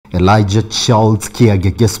Elijah Charles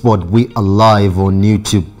Kiage. Guess what? We are live on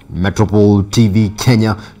YouTube, Metropole TV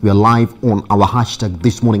Kenya. We are live on our hashtag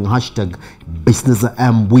this morning, hashtag Business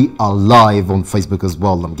AM. We are live on Facebook as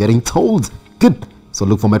well. I'm getting told. Good. So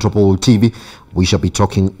look for Metropole TV. We shall be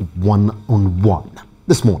talking one-on-one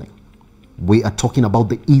this morning. We are talking about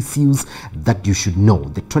the issues that you should know,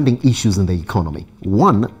 the trending issues in the economy.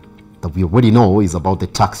 One that we already know is about the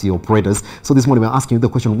taxi operators. So this morning we're asking you the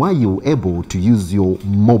question, why are you able to use your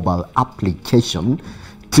mobile application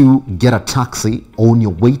to get a taxi on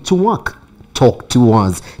your way to work? Talk to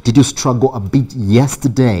us. Did you struggle a bit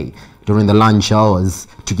yesterday during the lunch hours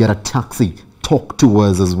to get a taxi? Talk to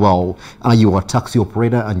us as well. Are you a taxi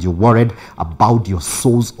operator and you're worried about your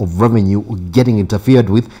source of revenue getting interfered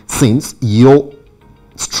with since your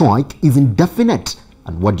strike is indefinite?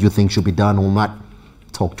 And what do you think should be done on that?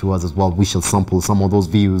 Talk to us as well. We shall sample some of those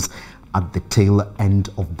views at the tail end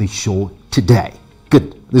of the show today.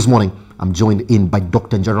 Good. This morning, I'm joined in by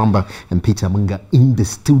Dr. Njaramba and Peter Amunga in the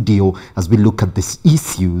studio as we look at these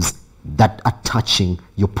issues that are touching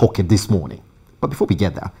your pocket this morning. But before we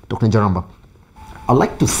get there, Dr. Njaramba, I'd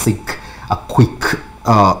like to seek a quick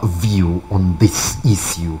view on this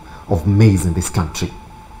issue of maize in this country.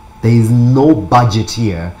 There is no budget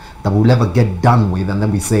here that we'll ever get done with, and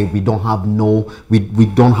then we say we don't have we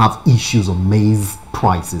don't have issues of maize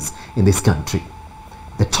prices in this country.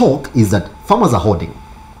 The talk is that farmers are hoarding,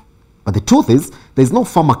 but the truth is there's no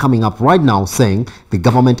farmer coming up right now saying the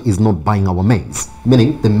government is not buying our maize,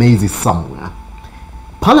 meaning the maize is somewhere.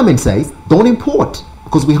 Parliament says don't import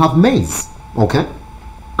because we have maize. Okay,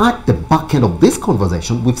 at the back end of this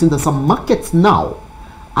conversation, we've seen that some markets now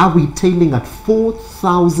are retailing at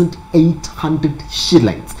 4,800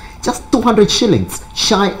 shillings, just 200 shillings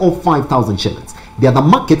shy of 5,000 shillings. The other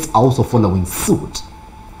markets are also following suit.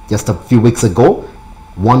 Just a few weeks ago,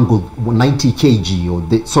 one 90 kg or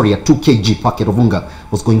a 2 kg packet of unga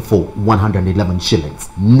was going for 111 shillings.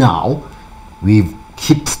 Now we've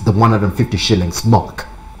hit the 150 shillings mark.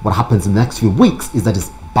 What happens in the next few weeks is that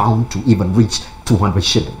it's bound to even reach 200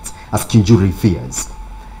 shillings, as Kinjuri fears.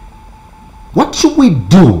 What should we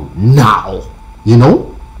do now? You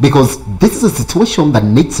know, because this is a situation that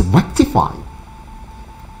needs rectifying.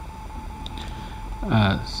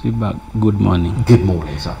 Siba, good morning. Good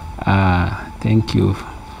morning, sir. Thank you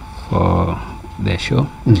for the show.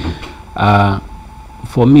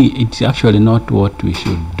 For me, it's actually not what we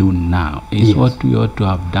should do now. It's what we ought to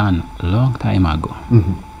have done a long time ago.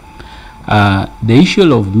 The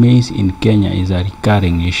issue of maize in Kenya is a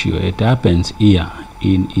recurring issue. It happens year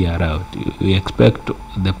in, year out. We expect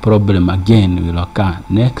the problem again will occur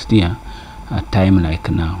next year, a time like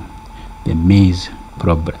now, the maize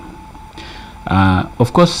problem.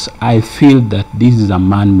 Of course, I feel that this is a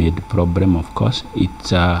man-made problem, of course.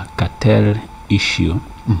 It's a cartel issue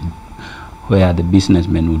where the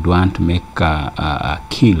businessmen would want to make a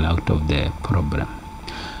kill out of the problem.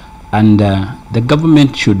 And the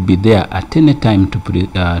government should be there at any time to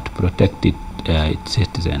protect its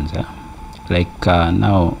citizens. Like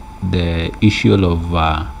now, the issue of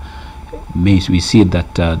maize, we see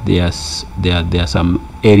that there are some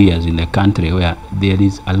areas in the country where there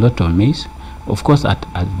is a lot of maize, of course at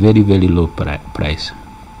a very, very low price.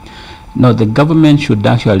 Now, the government should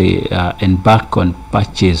actually embark on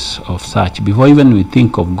purchase of such before even we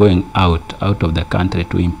think of going out of the country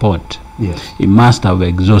to import. Yes. It must have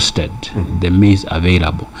exhausted the maize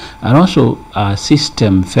available, and also a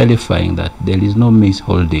system verifying that there is no maize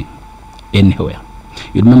holding anywhere.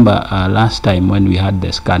 You remember last time when we had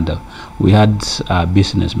the scandal, we had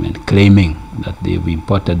businessmen claiming that they've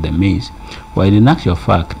imported the maize, while in actual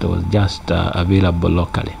fact it was just available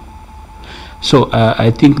locally. So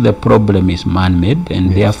I think the problem is man-made,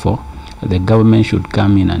 and therefore the government should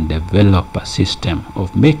come in and develop a system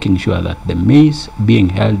of making sure that the maize being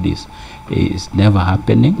held is never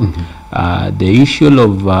happening. The issue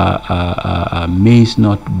of maize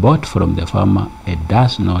not bought from the farmer, it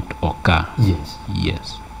does not occur. Yes.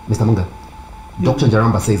 Mr. Munga, Dr.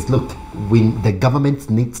 Njaramba says, look, the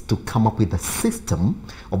government needs to come up with a system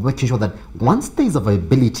of making sure that once there is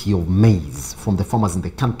availability of maize from the farmers in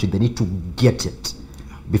the country, they need to get it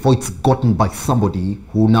before it's gotten by somebody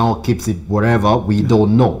who now keeps it wherever, we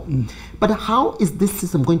don't know. But how is this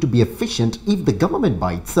system going to be efficient if the government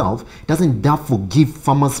by itself doesn't therefore give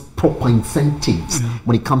farmers proper incentives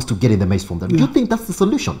when it comes to getting the maize from them? Do you think that's the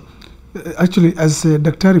solution? Actually, as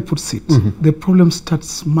Dr. puts it, the problem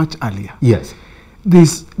starts much earlier. Yes. There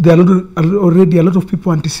are already a lot of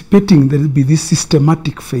people anticipating there will be this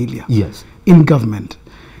systematic failure in government.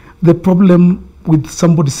 The problem with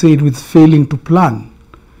somebody said with failing to plan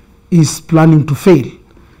is planning to fail.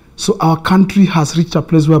 So our country has reached a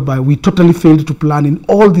place whereby we totally failed to plan in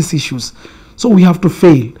all these issues. So we have to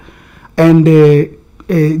fail. And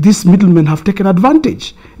these middlemen have taken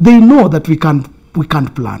advantage. They know that we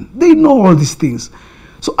can't plan. They know all these things.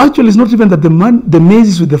 So actually it's not even that the maize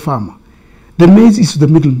is with the farmer. The maize is with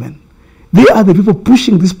the middlemen. They are the people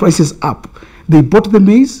pushing these prices up. They bought the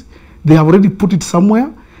maize. They have already put it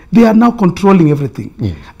somewhere. They are now controlling everything.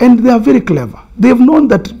 Yeah. And they are very clever. They have known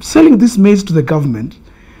that selling this maize to the government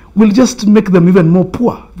will just make them even more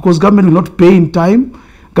poor, because government will not pay in time.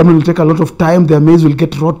 Government will take a lot of time. Their maize will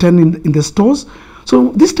get rotten in the stores. So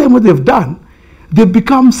this time what they've done, they've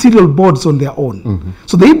become cereal boards on their own. Mm-hmm.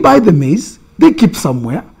 So they buy the maize, they keep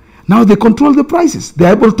somewhere. Now they control the prices. They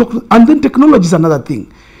are able to talk. And then technology is another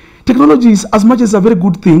thing. Technology is, as much as a very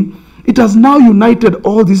good thing, it has now united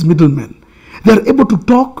all these middlemen. They are able to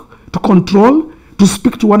talk, to control, to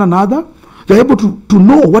speak to one another. They are able to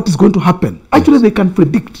know what is going to happen. Actually, yes. They can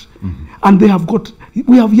predict. Mm-hmm. And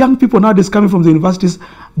we have young people nowadays coming from the universities.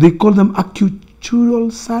 They call them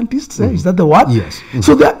actuarial scientists. Mm-hmm. Is that the word? Yes. Mm-hmm.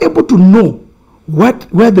 So they are able to know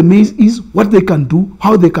where the maize is, what they can do,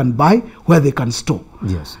 how they can buy, where they can store.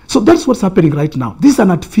 Yes. So that's what's happening right now. This is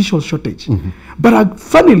an artificial shortage. Mm-hmm. But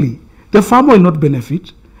funnily, the farmer will not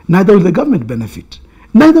benefit, neither will the government benefit.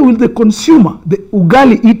 Neither will the consumer. The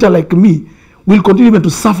ugali eater like me will continue even to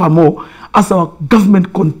suffer more as our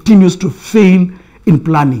government continues to fail in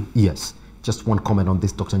planning. Yes. Just one comment on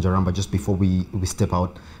this, Dr. Njaramba, just before we step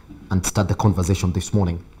out and start the conversation this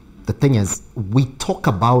morning. The thing is, we talk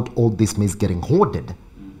about all this maize getting hoarded,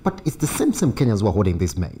 but it's the same Kenyans who are hoarding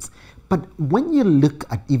this maize. But when you look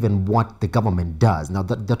at even what the government does, now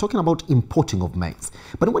they're talking about importing of maize,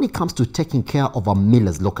 but when it comes to taking care of our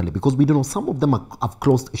millers locally, because we don't know, some of them have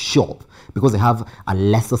closed shop because they have a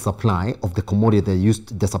lesser supply of the commodity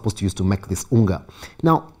they're supposed to use to make this unga.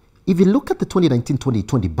 Now, if you look at the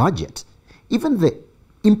 2019-2020 budget, even the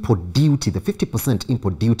import duty, the 50%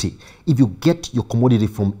 import duty, if you get your commodity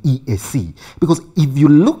from EAC, because if you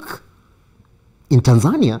look in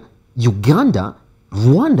Tanzania, Uganda,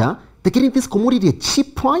 Rwanda, they're getting this commodity at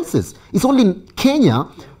cheap prices. It's only in Kenya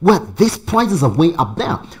where these prices are way up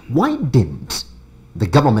there. Why didn't the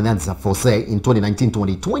government answer for, say, in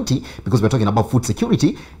 2019-2020, because we're talking about food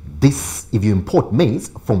security, this, if you import maize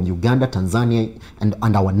from Uganda, Tanzania,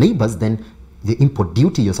 and our neighbors, then the import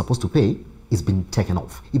duty you're supposed to pay is being taken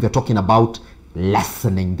off. If you're talking about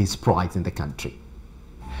lessening this price in the country.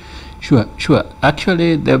 Sure.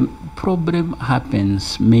 Actually, the problem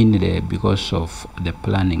happens mainly because of the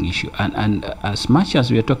planning issue. And as much as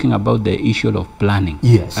we are talking about the issue of planning,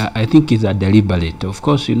 yes, I think it's a deliberate. Of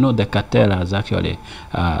course, you know, the cartel has actually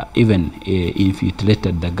even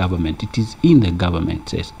infiltrated the government. It is in the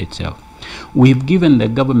government itself. We've given the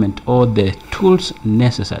government all the tools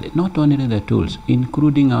necessary, not only the tools,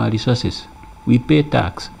 including our resources. We pay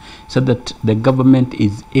tax so that the government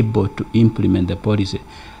is able to implement the policy.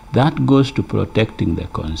 That goes to protecting the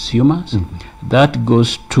consumers. Mm-hmm. That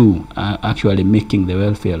goes to actually making the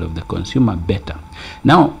welfare of the consumer better.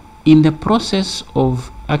 Now, in the process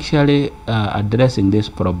of actually addressing this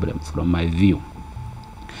problem, from my view,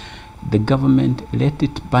 the government let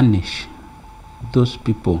it punish those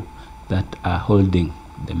people that are holding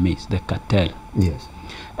the maize, the cartel. Yes.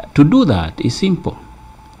 To do that is simple.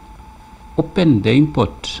 Open the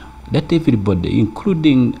import. Let everybody,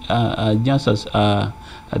 including just as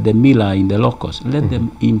the miller in the locals, let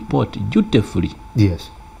them import dutifully. Yes.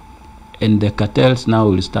 And the cartels now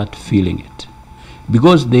will start feeling it,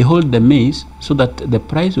 because they hold the maize so that the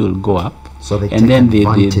price will go up. So they and then they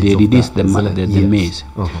release the maize.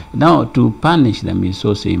 Uh-huh. Now, to punish them is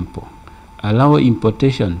so simple. Allow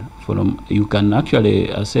importation from, you can actually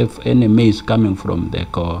accept any maize coming from the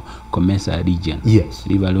Comesa region, yes,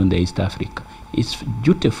 leave alone the East Africa. It's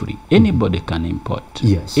duty-free. Anybody can import.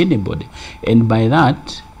 Yes. Anybody. And by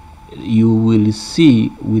that, you will see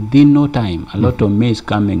within no time a lot of maize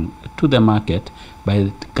coming to the market by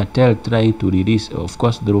the cartel trying to release, of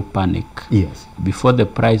course, through panic. Yes. Before the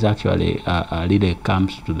price actually really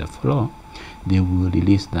comes to the floor, they will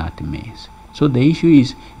release that maize. So the issue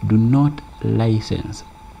is, do not license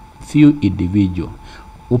few individual,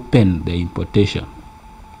 open the importation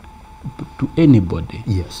to anybody.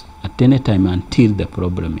 Yes. At any time until the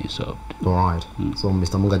problem is solved. All right. So,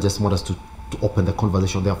 Mr. Amunga, just want us to to open the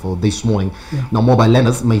conversation therefore this morning. Now, mobile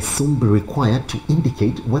lenders may soon be required to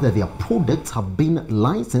indicate whether their products have been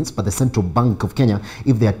licensed by the Central Bank of Kenya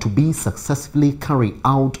if they are to be successfully carry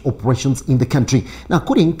out operations in the country. Now,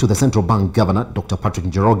 according to the Central Bank Governor, Dr. Patrick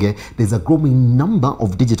Njoroge, there's a growing number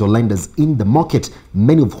of digital lenders in the market,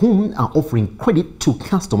 many of whom are offering credit to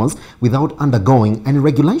customers without undergoing any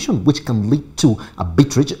regulation, which can lead to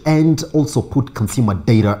arbitrage and also put consumer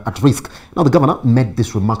data at risk. Now, the governor made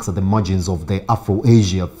these remarks at the margins of the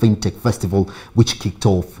Afro-Asia FinTech Festival, which kicked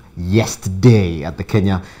off yesterday at the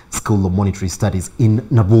Kenya School of Monetary Studies in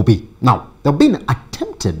Nairobi. Now, there have been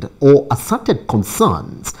attempted or asserted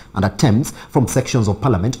concerns and attempts from sections of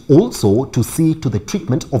parliament also to see to the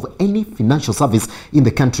treatment of any financial service in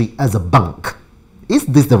the country as a bank. Is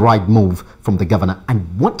this the right move from the governor, and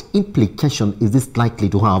what implication is this likely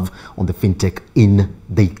to have on the fintech in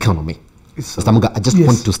the economy? Mr. Amunga, I just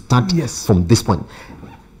want to start from this point.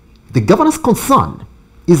 The governor's concern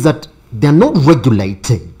is that they're not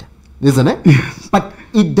regulated, isn't it? Yes. But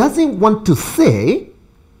it doesn't want to say,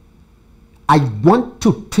 I want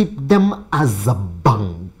to treat them as a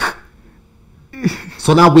bank.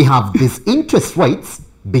 So now we have these interest rates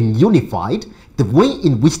being unified, the way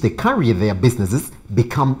in which they carry their businesses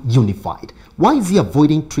become unified. Why is he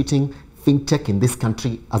avoiding treating fintech in this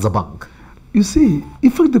country as a bank? You see,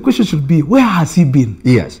 in fact, the question should be, where has he been?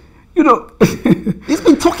 Yes. You know, he's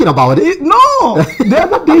been talking about it. No, the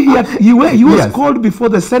other day he was called before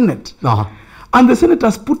the Senate, and the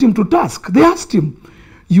senators put him to task. They asked him,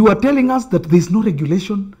 "You are telling us that there is no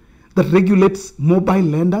regulation that regulates mobile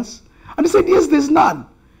lenders?" And he said, "Yes, there's none."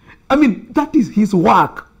 I mean, that is his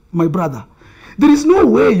work, my brother. There is no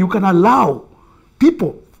way you can allow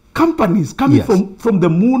people, companies coming from the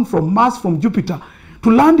moon, from Mars, from Jupiter,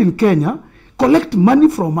 to land in Kenya, collect money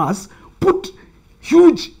from us, put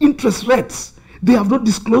huge interest rates. They have not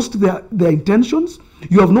disclosed their intentions.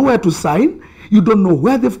 You have nowhere to sign. You don't know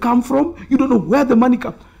where they've come from. You don't know where the money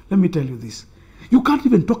comes. Let me tell you this. You can't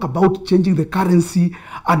even talk about changing the currency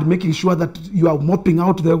and making sure that you are mopping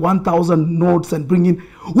out the 1,000 notes and bringing,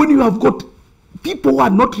 when you have got people who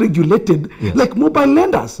are not regulated, like mobile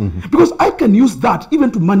lenders. Because I can use that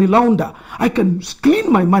even to money launder. I can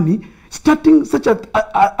clean my money, starting such a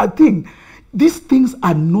thing. These things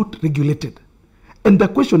are not regulated. And the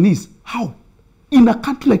question is, how? In a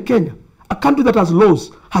country like Kenya, a country that has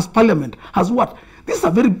laws, has parliament, has what? This is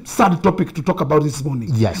a very sad topic to talk about this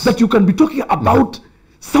morning. Yes. That you can be talking about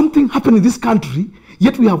something happening in this country,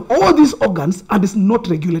 yet we have all these organs and it's not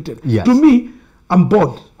regulated. Yes. To me, I'm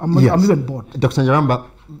bored. I'm even bored. Dr. Njaramba,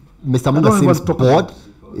 Mr. Amunga seems bored.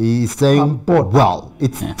 He's saying, well,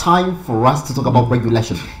 it's time for us to talk about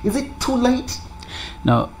regulation. Is it too late?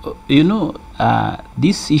 Now, you know,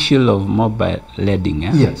 this issue of mobile lending,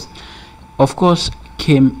 of course,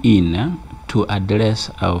 came in to address,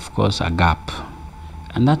 of course, a gap.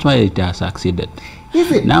 And that's why it has succeeded.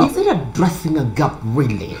 Is it addressing a gap,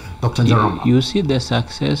 really, Dr. Njaramba? You see the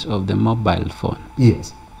success of the mobile phone.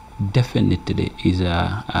 Yes. Definitely is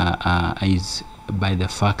by the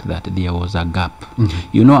fact that there was a gap.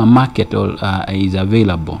 You know, a market is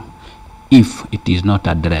available if it is not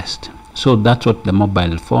addressed. So that's what the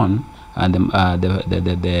mobile phone and the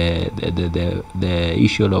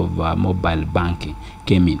issue of mobile banking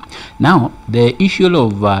came in. Now, the issue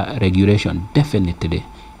of regulation, definitely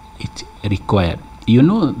it's required. You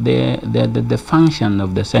know, the function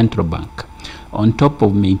of the central bank, on top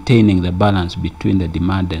of maintaining the balance between the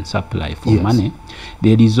demand and supply for money,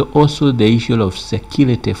 there is also the issue of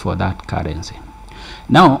security for that currency.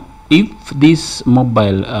 Now, if this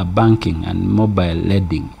mobile banking and mobile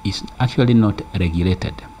lending is actually not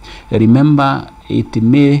regulated, remember, it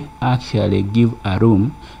may actually give a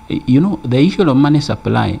room. You know, the issue of money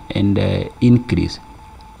supply and increase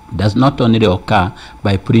does not only occur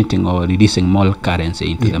by printing or releasing more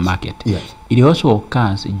currency into the market. It also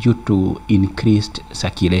occurs due to increased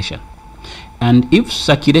circulation. And if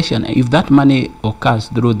that money occurs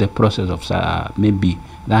through the process of maybe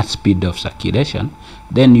that speed of circulation,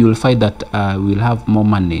 then you will find that we'll have more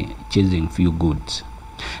money chasing few goods.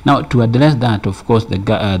 Now, to address that, of course,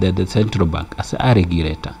 the central bank, as a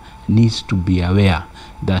regulator, needs to be aware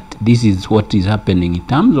that this is what is happening in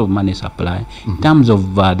terms of money supply, in terms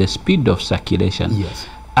of the speed of circulation.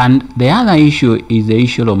 And the other issue is the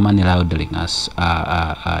issue of money laundering, as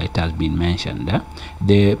it has been mentioned.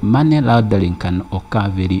 The money laundering can occur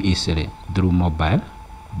very easily through mobile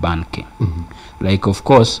banking. Like, of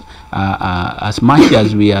course, as much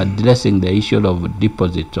as we are addressing the issue of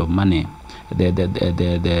deposits of money,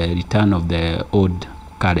 the return of the old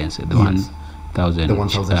currency, the one 1,000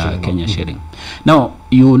 shilling. Kenya shilling. Now,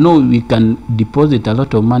 you know, we can deposit a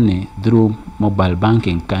lot of money through mobile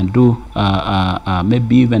banking, can do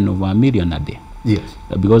maybe even over $1 million a day. Yes.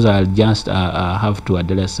 Because I'll just have to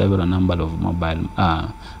address several number of mobile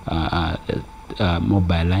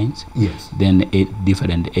mobile lines, yes, then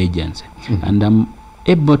different agents, and I'm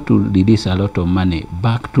able to release a lot of money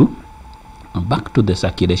back to the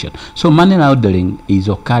circulation. So money laundering is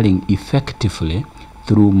occurring effectively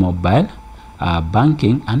through mobile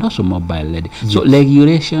banking and also mobile lending. Yes. So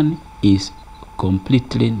regulation is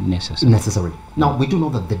completely necessary. Now, we do know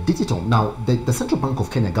that the digital, now the Central Bank of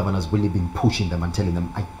Kenya governor has really been pushing them and telling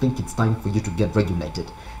them, I think it's time for you to get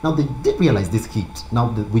regulated. Now, they did realize this heat. Now,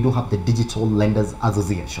 we do have the Digital Lenders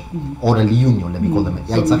Association, or a union, let me call them.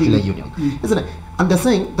 Yeah, it's actually a union, isn't it? And they're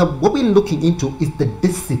saying that what we're looking into is the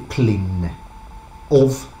discipline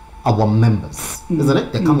of our members, isn't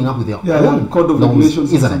it? They're coming up with their own code of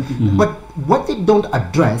regulations, isn't it? But what they don't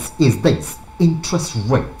address is this: interest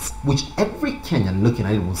rates, which every Kenyan looking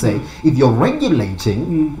at it will say, if you're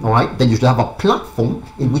regulating, all right, then you should have a platform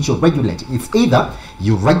in which you're regulating. It's either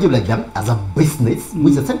you regulate them as a business,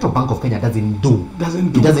 which the Central Bank of Kenya doesn't do. It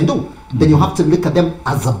doesn't do. Then you have to look at them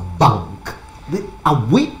as a bank. Are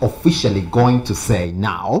we officially going to say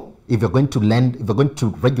now, if you're going to lend, if you're going to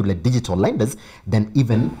regulate digital lenders, then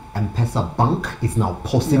even M-Pesa Bank is now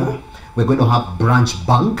possible? Yeah. We're going to have branch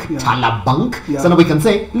bank, Tala bank. So now we can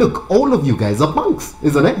say, look, all of you guys are banks,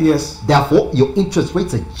 isn't it? Yes. Therefore, your interest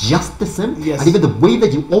rates are just the same. Yes. And even the way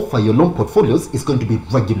that you offer your loan portfolios is going to be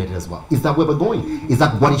regulated as well. Is that where we're going? Is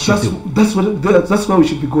that what it should do? That's where we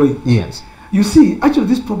should be going. Yes. You see, actually,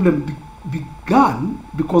 this problem began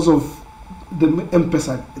because of the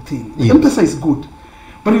M-Pesa thing. Yes. M-Pesa is good.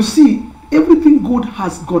 But you see, everything good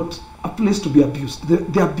has got a place to be abused.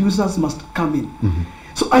 The abusers must come in.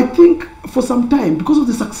 So I think for some time, because of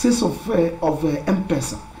the success of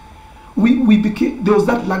M-Pesa, there was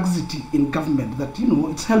that laxity in government that, you know,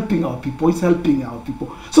 it's helping our people,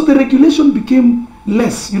 So the regulation became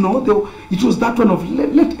less, you know, it was that one of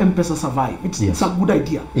let M-Pesa survive. It's a good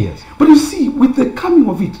idea. Yes. But you see, with the coming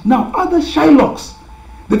of it, now other Shylocks,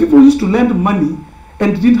 the people who used to lend money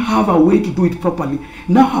and didn't have a way to do it properly,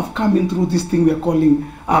 now have come in through this thing we are calling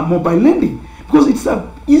mobile lending. Because it's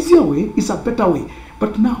an easier way, it's a better way.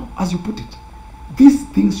 But now, as you put it, these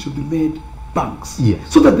things should be made banks.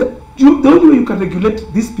 Yes. So that the only way you can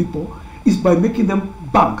regulate these people is by making them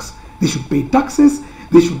banks. They should pay taxes,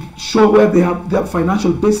 they should show where their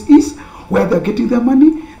financial base is, where they're getting their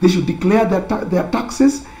money, they should declare their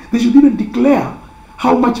taxes, they should even declare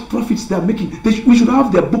how much profits they're making. We should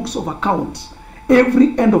have their books of accounts.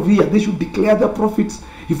 Every end of the year, they should declare their profits,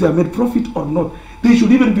 if they have made profit or not. They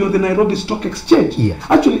should even be on the Nairobi Stock Exchange. Yes.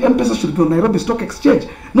 Actually, M-Pesa should be on Nairobi Stock Exchange,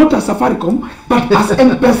 not as Safaricom, but as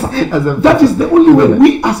M-Pesa. That is the only way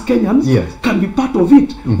we as Kenyans can be part of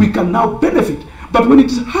it. We can now benefit. But when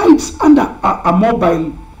it hides under a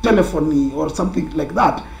mobile telephony or something like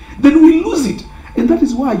that, then we lose it. And that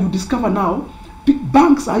is why you discover now, big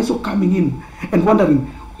banks are also coming in and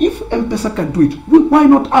wondering, if M-Pesa can do it, why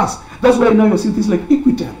not us? That's why now you're seeing things like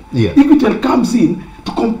Equitel. Yeah. Equitel comes in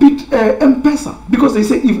to compete M-Pesa, because they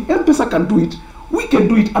say if M-Pesa can do it, we can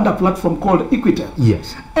do it under a platform called Equitel.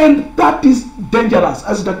 Yes. And that is dangerous.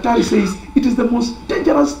 As Daktari says, it is the most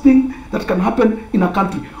dangerous thing that can happen in a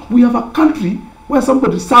country. We have a country where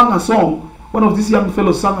somebody sang a song, one of these young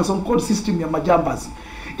fellows sang a song called System ya Majambazi.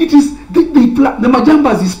 It is, the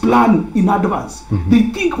Majambas is planned in advance. They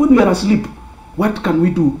think when we are asleep, what can we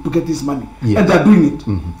do to get this money? Yes. And they're doing it.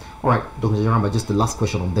 All right, Dr. Njaramba, just the last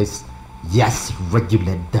question on this. Yes,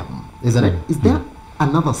 regulate them, isn't it? Is there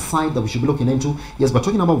another side that we should be looking into? Yes, we're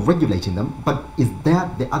talking about regulating them, but is there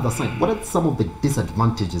the other side? What are some of the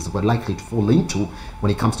disadvantages we're likely to fall into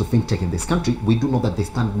when it comes to fintech in this country? We do know that they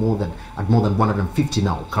stand at more than 150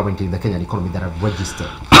 now currently in the Kenyan economy that are registered,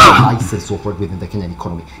 licensed to operate within the Kenyan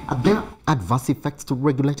economy. Are there adverse effects to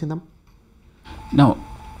regulating them? Now,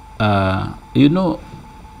 you know,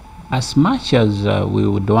 as much as we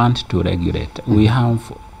would want to regulate, we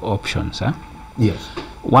have options. Huh? Yes.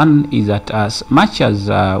 One is that as much as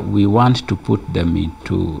we want to put them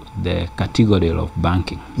into the category of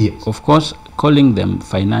banking, yes, of course, calling them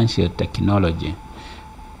financial technology,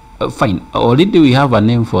 fine, already we have a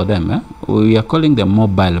name for them. We are calling them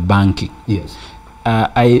mobile banking. Yes.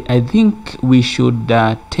 I think we should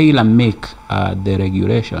tailor make the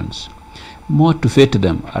regulations more to fit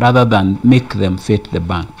them rather than make them fit the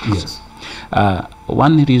banks. Yes.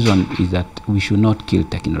 One reason is that we should not kill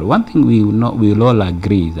technology. One thing we will all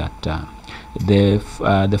agree is that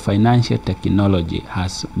the financial technology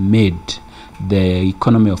has made the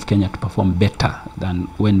economy of Kenya to perform better than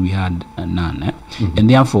when we had none. And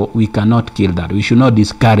therefore, we cannot kill that. We should not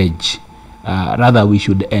discourage. Rather, we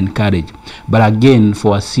should encourage. But again,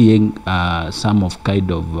 foreseeing some of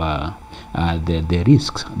kind of the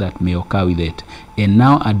risks that may occur with it, and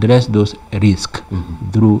now address those risks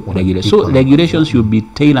through regulation. So regulations should be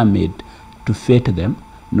tailor-made to fit them,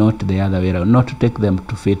 not the other way around, not to take them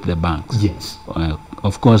to fit the banks. Yes.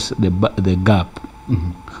 Of course, the gap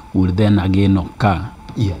will then again occur.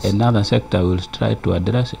 Yes. Another sector will try to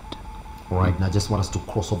address it. All right, now I just want us to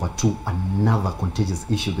cross over to another contagious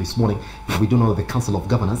issue this morning. We do know the Council of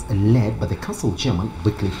Governors, led by the Council Chairman,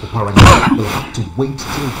 Wycliffe Oparanya, will have to wait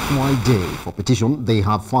till Friday for petition they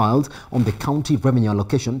have filed on the county revenue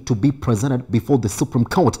allocation to be presented before the Supreme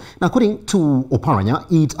Court. Now, according to Oparanya,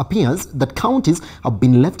 it appears that counties have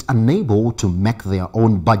been left unable to make their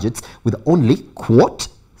own budgets with only, quote,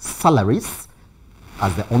 salaries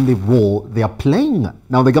as the only role they are playing.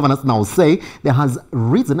 Now, the governors now say there has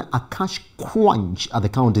risen a cash crunch at the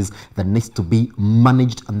counties that needs to be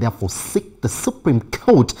managed, and therefore seek the Supreme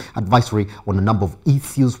Court advisory on a number of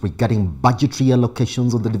issues regarding budgetary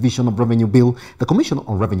allocations on the Division of Revenue Bill. The Commission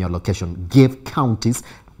on Revenue Allocation gave counties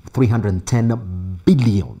 310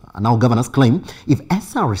 billion. And now governors claim if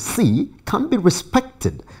SRC can be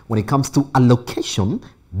respected when it comes to allocation,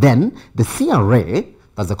 then the CRA,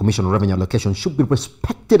 as the Commission on Revenue Allocation, should be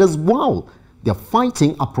respected as well. They are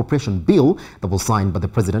fighting appropriation bill that was signed by the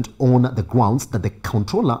president on the grounds that the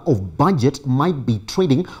controller of budget might be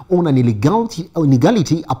trading on an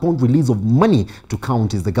illegality upon release of money to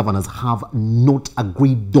counties the governors have not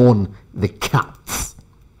agreed on the cuts.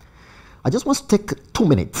 I just want to take 2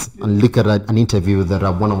 minutes and look at an interview that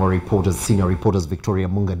one of our reporters, senior reporters, Victoria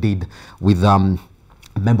Amunga, did with a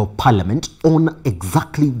member of parliament on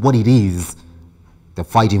exactly what it is they're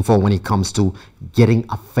fighting for when it comes to getting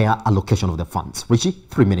a fair allocation of the funds. Richie,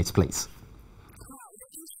 3 minutes, please.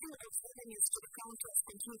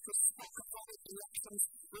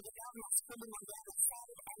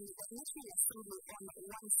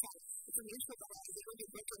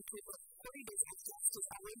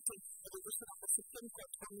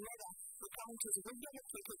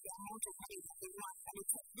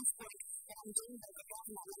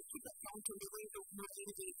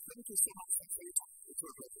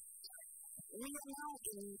 We are now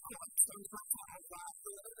in court on the matter of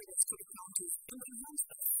the evidence to the counties in the event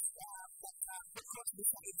that the court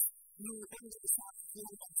decides you only decide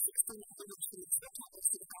 316 evidences that happens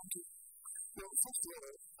to the county. Well, first of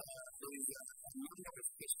all, there is a number of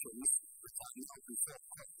questions that are now before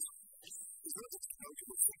court. It's not just about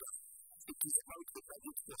the figure, it is about the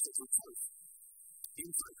budget process itself.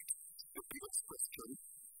 In fact, the biggest question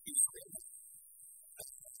is whether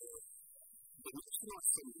the National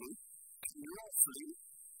Assembly lawfully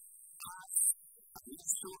pass a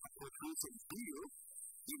national appropriation bill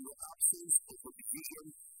in the absence of the Division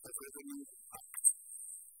of Revenue Act.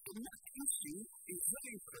 The next issue is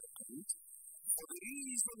very important for the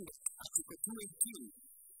reason that Article 218,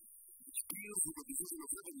 which deals with the Division of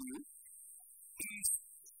Revenue, is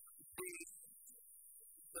the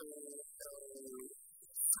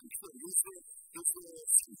function, is the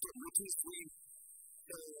system which is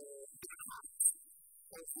the heart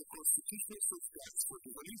of the constitutional safeguards for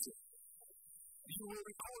devolution. You will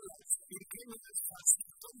recall that in Kenya's first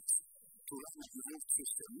attempt to run a devolved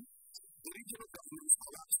system, the regional governments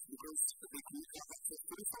collapsed because they could not have access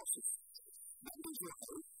to resources. That is why,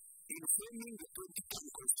 in framing the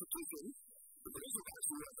 2010 constitution, the regional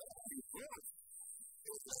governments were involved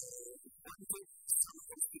wanted some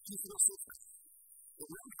constitutional safeguards. The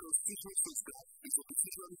non-constitutional safeguard is the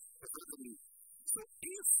Division of Revenue. So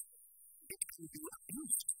if it can be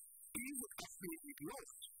abused, if it can be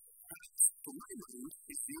ignored, that, to my mind,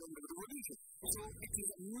 is beyond the revolution. So it is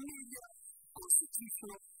a major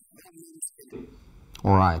constitutional moment.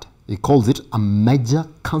 All right. He calls it a major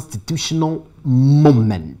constitutional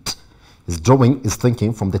moment. His drawing is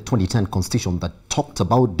thinking from the 2010 constitution that talked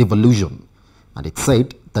about devolution. And it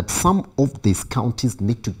said that some of these counties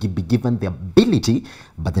need to be given the ability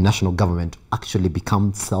by the national government to actually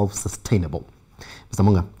become self-sustainable. Mr.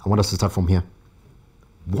 Amunga, I want us to start from here.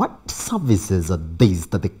 What services are these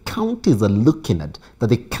that the counties are looking at that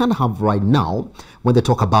they can't have right now when they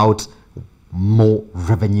talk about more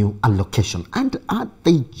revenue allocation? And are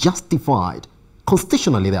they justified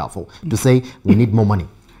constitutionally, therefore, to say we need more money?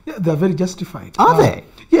 Yeah, they're very justified. Are they?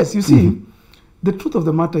 Yes, you see, the truth of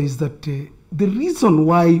the matter is that the reason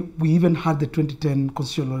why we even had the 2010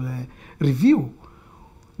 constitutional review,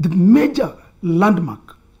 the major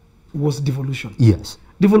landmark was devolution. Yes.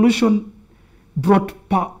 Devolution brought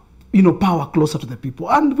power closer to the people,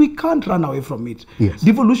 and we can't run away from it. Yes.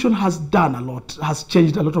 Devolution has done a lot, has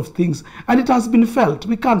changed a lot of things, and it has been felt.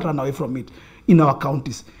 We can't run away from it in our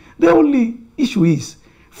counties. The only issue is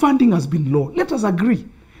funding has been low. Let us agree.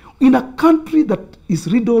 In a country that is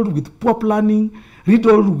riddled with poor planning,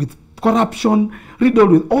 riddled with corruption,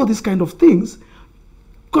 riddled with all these kind of things,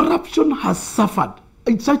 corruption has suffered.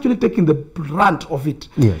 It's actually taking the brunt of it.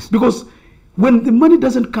 Yes. Because when the money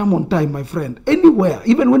doesn't come on time, my friend, anywhere,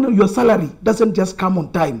 even when your salary doesn't just come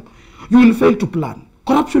on time, you will fail to plan.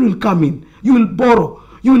 Corruption will come in. You will borrow.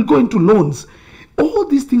 You will go into loans. All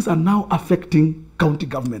these things are now affecting county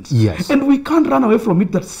governments. Yes. And we can't run away from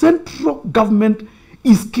it that central government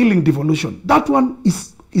is killing devolution. That one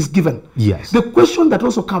is given. Yes. The question that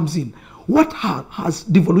also comes in, what has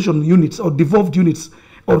devolution units or devolved units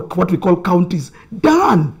or what we call counties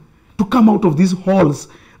done to come out of these holes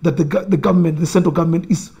that the government, the central government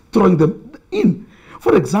is throwing them in?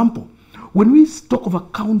 For example, when we talk of a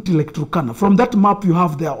county like Turkana, from that map you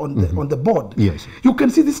have there on the board, yes, you can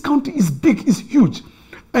see this county is big, is huge,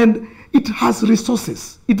 and it has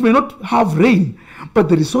resources. It may not have rain, but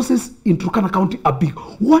the resources in Turkana County are big.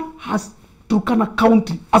 What has Turkana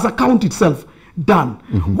County, as a county itself, done?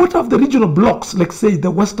 What have the regional blocks, like say the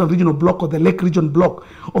Western Regional Block or the Lake Region Block,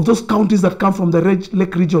 of those counties that come from the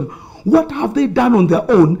Lake Region, what have they done on their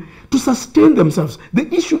own to sustain themselves?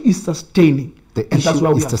 The issue is sustaining. The issue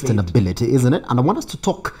is sustainability, isn't it? And I want us to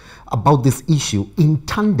talk about this issue in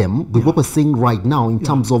tandem with what we're saying right now in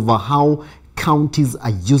terms of how counties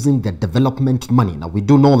are using their development money. Now, we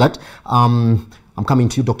do know that, I'm coming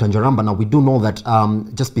to you, Dr. Njaramba. Now, we do know that,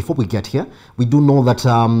 just before we get here, we do know that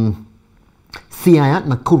Siaya,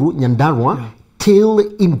 Nakuru, Nyandarua, tail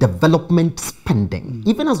in development spending.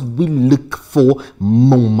 Even as we look for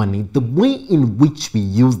more money, the way in which we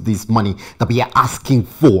use this money that we are asking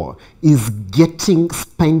for is getting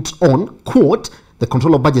spent on, quote, the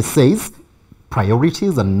controller of budget says,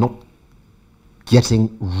 priorities are not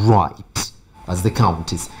getting right as the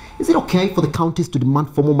counties. Is it okay for the counties to demand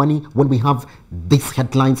for more money when we have these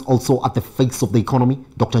headlines also at the face of the economy?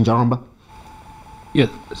 Dr. Njaramba? Yes,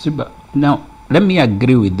 Siba. Now, let me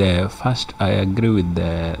agree with I agree with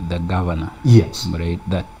the governor. Yes. Right,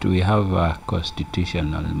 that we have a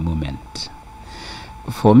constitutional movement.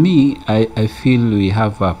 For me, I feel we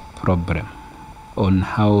have a problem on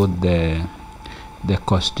how the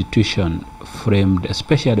constitution framed,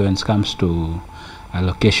 especially when it comes to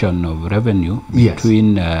allocation of revenue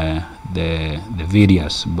between the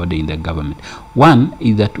various body in the government. One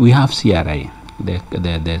is that we have CRI,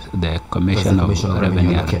 the Commission of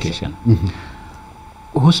Revenue Allocation,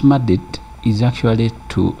 whose mandate is actually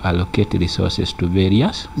to allocate resources to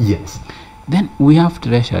various. Yes. Then we have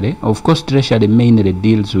Treasury. Of course, Treasury mainly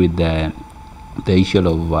deals with the issue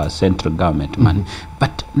of central government money.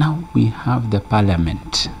 But now we have the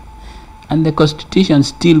Parliament, and the Constitution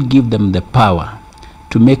still give them the power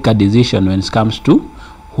to make a decision when it comes to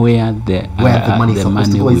where the money is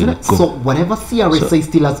supposed to go, isn't it? So whatever CRA says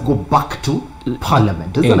still has to go back to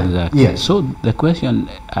Parliament, isn't it? Yes. So the question,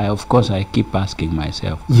 of course, I keep asking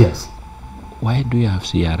myself, yes, why do you have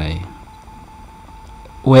CRA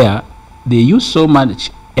where they use so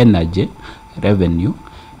much energy, revenue,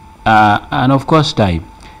 and of course time,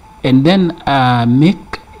 and then make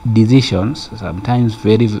decisions, sometimes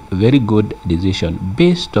very, very good decision,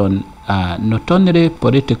 based on not only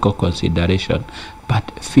political consideration but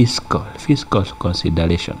fiscal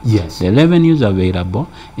consideration. Yes. The revenues available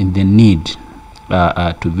and the need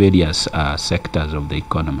to various sectors of the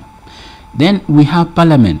economy. Then we have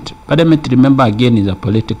Parliament. Parliament, remember, again, is a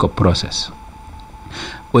political process,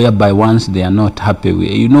 whereby once they are not happy,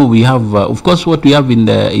 we have, of course, what we have in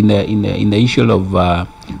the issue of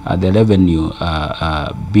the revenue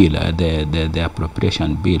bill, the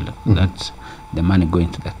appropriation bill. That's the money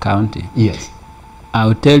going to the county. Yes. I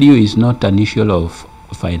will tell you, it's not an issue of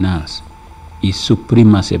finance. It's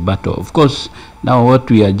supremacy battle. Of course, now what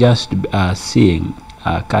we are just seeing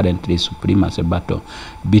currently is supremacy battle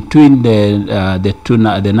between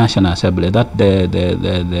the National Assembly, that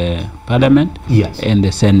the Parliament, and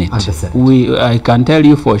the Senate. I can tell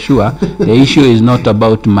you for sure, the issue is not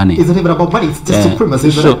about money. It's not even about money. It's just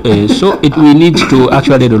supremacy. So we need to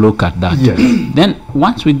actually look at that. Yes. Then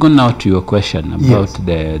once we go now to your question about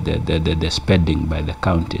the spending by the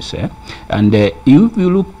counties, and you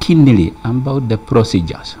look keenly about the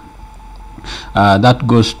procedures. That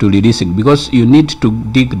goes to releasing, because you need to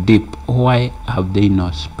dig deep. Why have they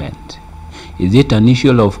not spent? Is it an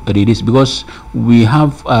issue of release? Because we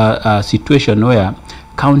have a situation where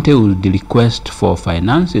county would request for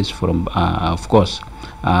finances from, of course,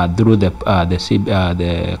 through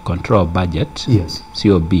the control budget, Yes.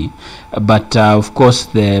 COB, but of course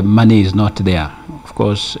the money is not there. Of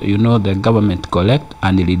course, you know, the government collect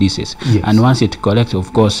and releases, Yes. and once it collects,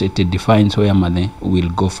 of course, it defines where money will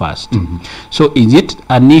go first. So is it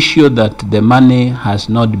an issue that the money has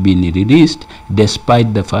not been released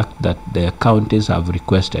despite the fact that the counties have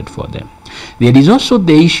requested for them? There is also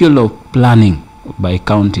the issue of planning by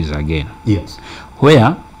counties again. Yes.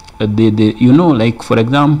 Where you know, like for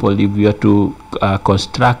example, if you are to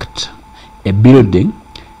construct a building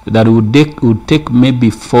that would take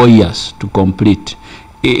maybe 4 years to complete,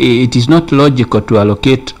 it is not logical to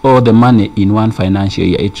allocate all the money in one financial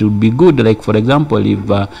year. It would be good, like for example, if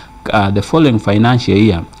the following financial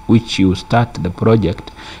year, which you start the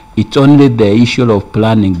project, it's only the issue of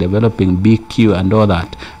planning, developing BQ and all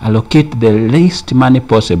that. Allocate the least money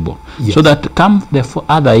possible, yes. so that come the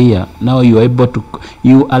other year, now you are able to,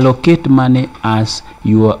 you allocate money as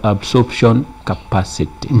your absorption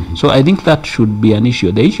capacity. So I think that should be an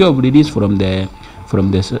issue. The issue of release from the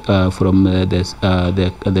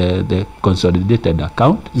consolidated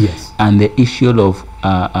account, yes. and the issue of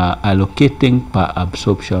allocating per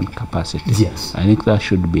absorption capacity. Yes. I think that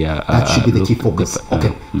should be that should be the key focus.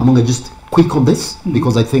 Okay, I'm going to just quick on this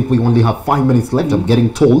because I think we only have 5 minutes left. I'm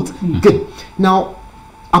getting told. Good. Now,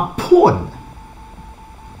 upon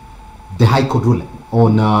the High Court ruling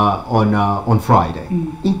on Friday,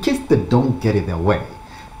 in case they don't get it their way,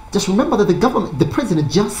 just remember that the president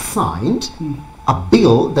just signed a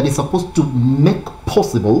bill that is supposed to make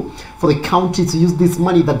possible for the county to use this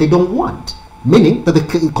money that they don't want. Meaning that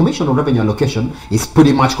the Commission on Revenue Allocation is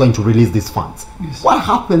pretty much going to release these funds. Yes. What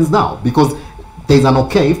happens now? Because there's an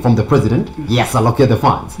okay from the president, yes, allocate the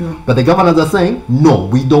funds. Yeah. But the governors are saying, no,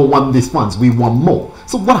 we don't want these funds, we want more.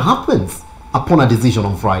 So what happens upon a decision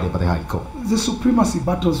on Friday by the High Court? The supremacy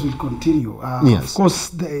battles will continue. Yes. Of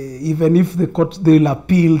course, even if the court, they'll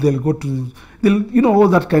appeal, they'll go to, you know, all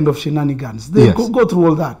that kind of shenanigans. They'll Yes. go through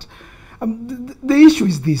all that. The issue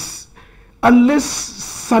is this. Unless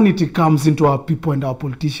sanity comes into our people and our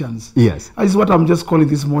politicians, Yes. is what I'm just calling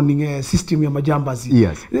this morning system ya majambazi.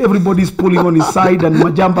 Yes. Everybody's pulling on his side and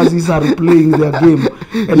majambazis are playing their game,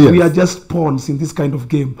 and Yes. we are just pawns in this kind of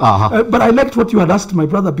game. Uh-huh. But I liked what you had asked my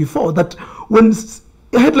brother before, that when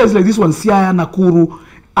headlines like this one, Siaya, Nakuru,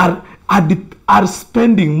 are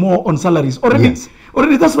spending more on salaries already. Yes.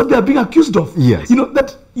 Already, that's what they are being accused of. Yes. You know,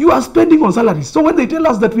 that you are spending on salaries. So when they tell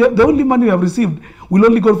us that the only money we have received will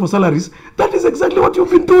only go for salaries, that is exactly what you've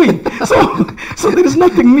been doing. So there is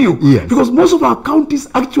nothing new. Yes. Because most of our counties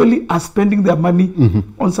actually are spending their money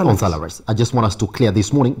on salaries. On salaries. I just want us to clear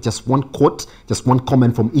this morning. Just one quote, just one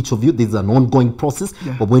comment from each of you. This is an ongoing process,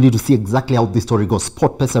 but we need to see exactly how this story goes.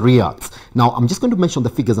 Sport Pesa reacts. Now, I'm just going to mention the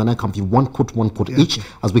figures and I come to you one quote each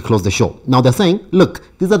as we close the show. Now, they're saying, look,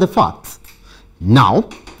 these are the facts. Now,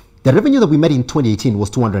 the revenue that we made in 2018 was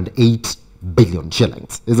 208 billion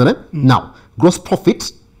shillings, isn't it? Now, gross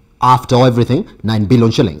profit after everything, 9 billion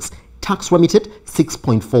shillings. Tax remitted,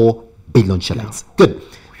 6.4 billion shillings. Good.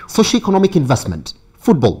 Socio-economic investment,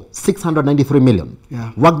 football, 693 million.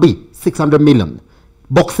 Yeah. Rugby, 600 million.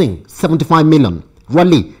 Boxing, 75 million.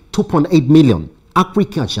 Rally, 2.8 million.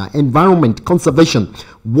 Agriculture, environment, conservation,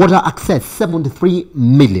 water access, 73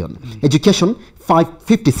 million. Education,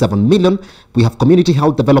 557 million. We have community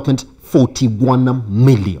health development, 41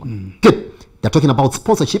 million. Good. They're talking about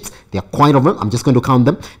sponsorships. There are quite of them. I'm just going to count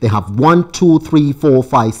them. They have 1, 2, 3, 4,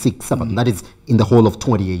 5, 6, 7. That is in the whole of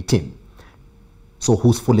 2018. So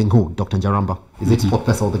who's fooling who, Dr. Njaramba? Is it Sport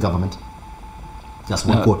Pesa or the government? Just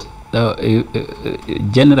one quote.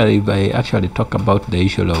 Generally, if I actually talk about the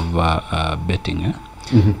issue of betting,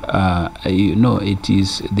 you know, it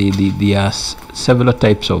is there are several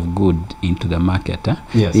types of good into the market.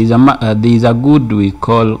 Yes. There is a good we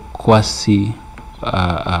call quasi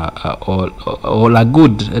or a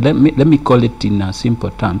good. Let me call it in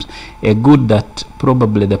simple terms, a good that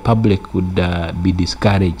probably the public would be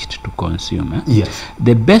discouraged to consume. Yes.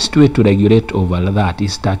 The best way to regulate over that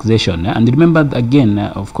is taxation. And remember, again,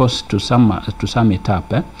 of course, to sum it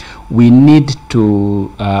up, we need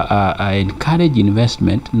to encourage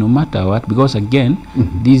investment no matter what, because again,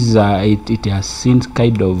 this it has seen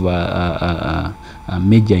kind of a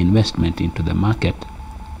major investment into the market.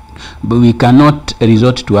 But we cannot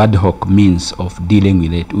resort to ad hoc means of dealing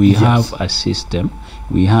with it. We have a system,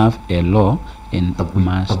 we have a law, and that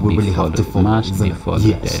we really have to follow. Must be followed.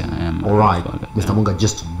 Yes. All right, Followed, Mr. Amunga,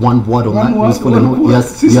 just one word on that. One word.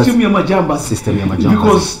 Yes, System ya majamba. System ya majamba.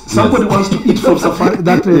 Because somebody wants to eat from safari,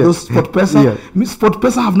 those Sport Pesa. Sport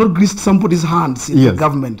Pesa have not greased somebody's hands in the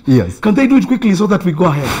government. Yes. Can they do it quickly so that we go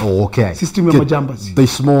ahead? Oh, okay. System ya majambas.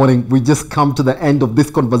 This morning, we just come to the end of this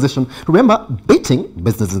conversation. Remember, beating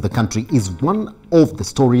business in the country is one of the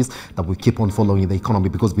stories that we keep on following in the economy,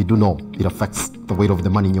 because we do know it affects the weight of the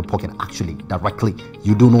money in your pocket actually directly.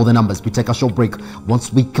 You do know the numbers. We take a short break.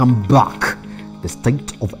 Once we come back, the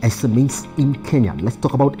state of SMEs in Kenya. Let's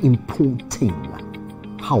talk about importing.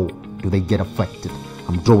 How do they get affected?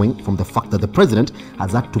 I'm drawing from the fact that the president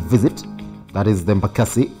has had to visit, that is the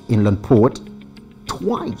Embakasi Inland Port,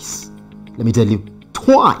 twice. Let me tell you,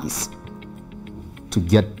 twice, to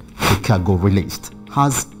get the cargo released.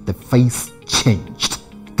 Has the face changed?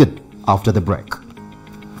 Good. After the break.